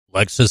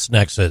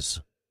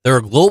LexisNexis. They're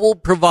a global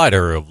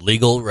provider of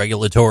legal,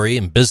 regulatory,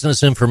 and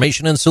business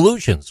information and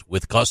solutions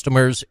with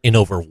customers in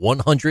over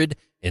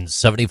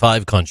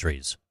 175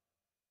 countries.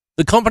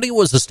 The company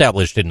was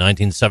established in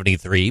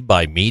 1973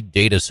 by Mead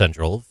Data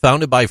Central,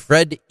 founded by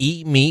Fred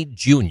E. Mead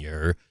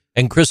Jr.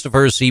 and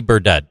Christopher C.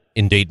 Burdett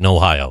in Dayton,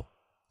 Ohio.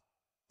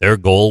 Their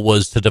goal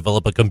was to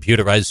develop a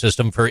computerized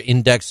system for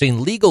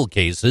indexing legal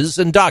cases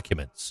and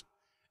documents,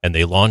 and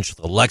they launched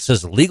the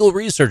Lexis Legal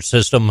Research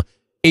System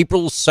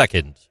April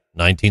 2nd,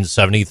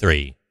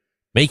 1973,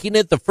 making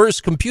it the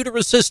first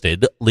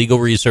computer-assisted legal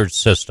research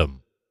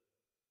system.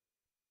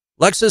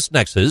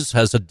 LexisNexis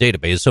has a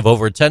database of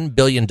over 10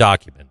 billion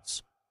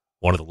documents,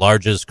 one of the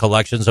largest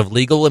collections of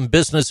legal and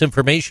business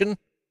information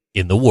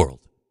in the world,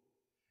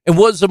 and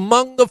was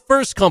among the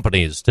first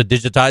companies to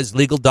digitize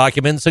legal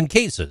documents and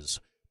cases,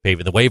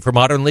 paving the way for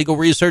modern legal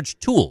research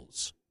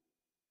tools.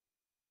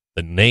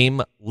 The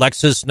name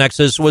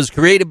LexisNexis was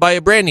created by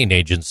a branding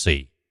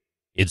agency.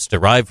 It's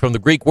derived from the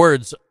Greek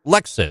words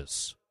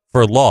Lexis,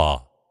 for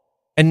law,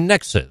 and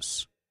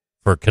Nexus,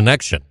 for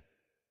connection.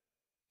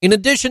 In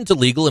addition to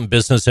legal and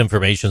business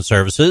information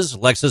services,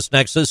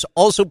 LexisNexis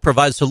also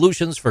provides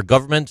solutions for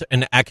government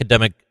and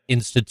academic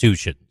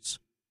institutions.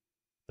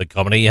 The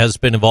company has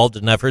been involved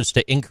in efforts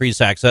to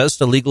increase access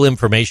to legal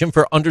information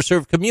for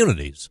underserved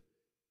communities,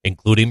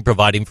 including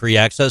providing free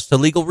access to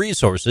legal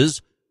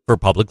resources for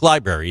public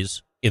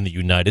libraries in the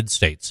United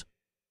States.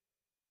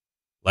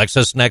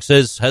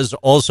 LexisNexis has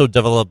also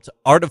developed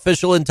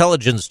artificial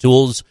intelligence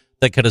tools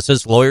that can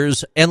assist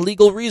lawyers and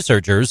legal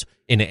researchers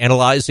in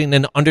analyzing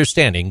and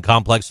understanding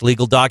complex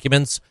legal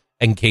documents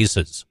and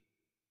cases.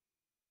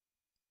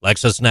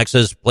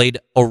 LexisNexis played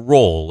a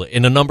role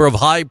in a number of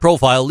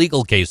high-profile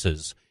legal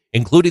cases,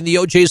 including the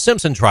O.J.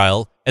 Simpson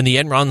trial and the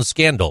Enron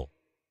scandal.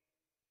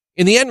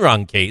 In the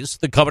Enron case,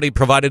 the company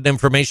provided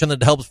information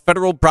that helps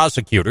federal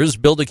prosecutors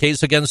build a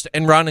case against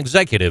Enron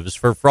executives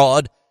for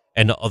fraud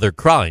and other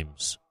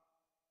crimes.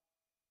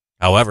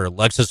 However,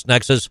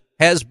 LexisNexis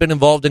has been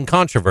involved in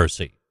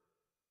controversy.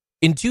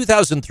 In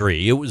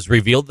 2003, it was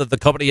revealed that the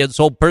company had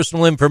sold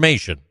personal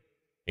information,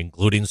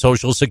 including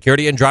Social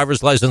Security and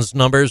driver's license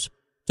numbers,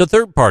 to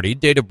third-party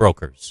data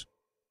brokers.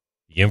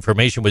 The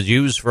information was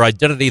used for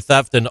identity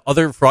theft and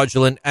other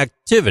fraudulent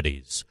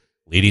activities,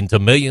 leading to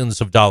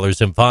millions of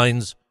dollars in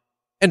fines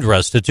and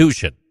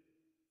restitution.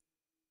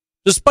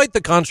 Despite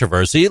the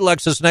controversy,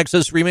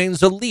 LexisNexis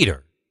remains a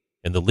leader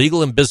in the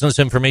legal and business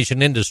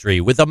information industry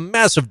with a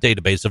massive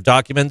database of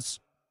documents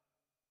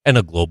and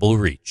a global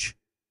reach.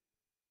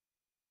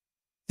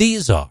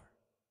 These are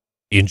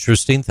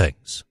Interesting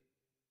Things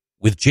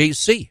with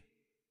JC.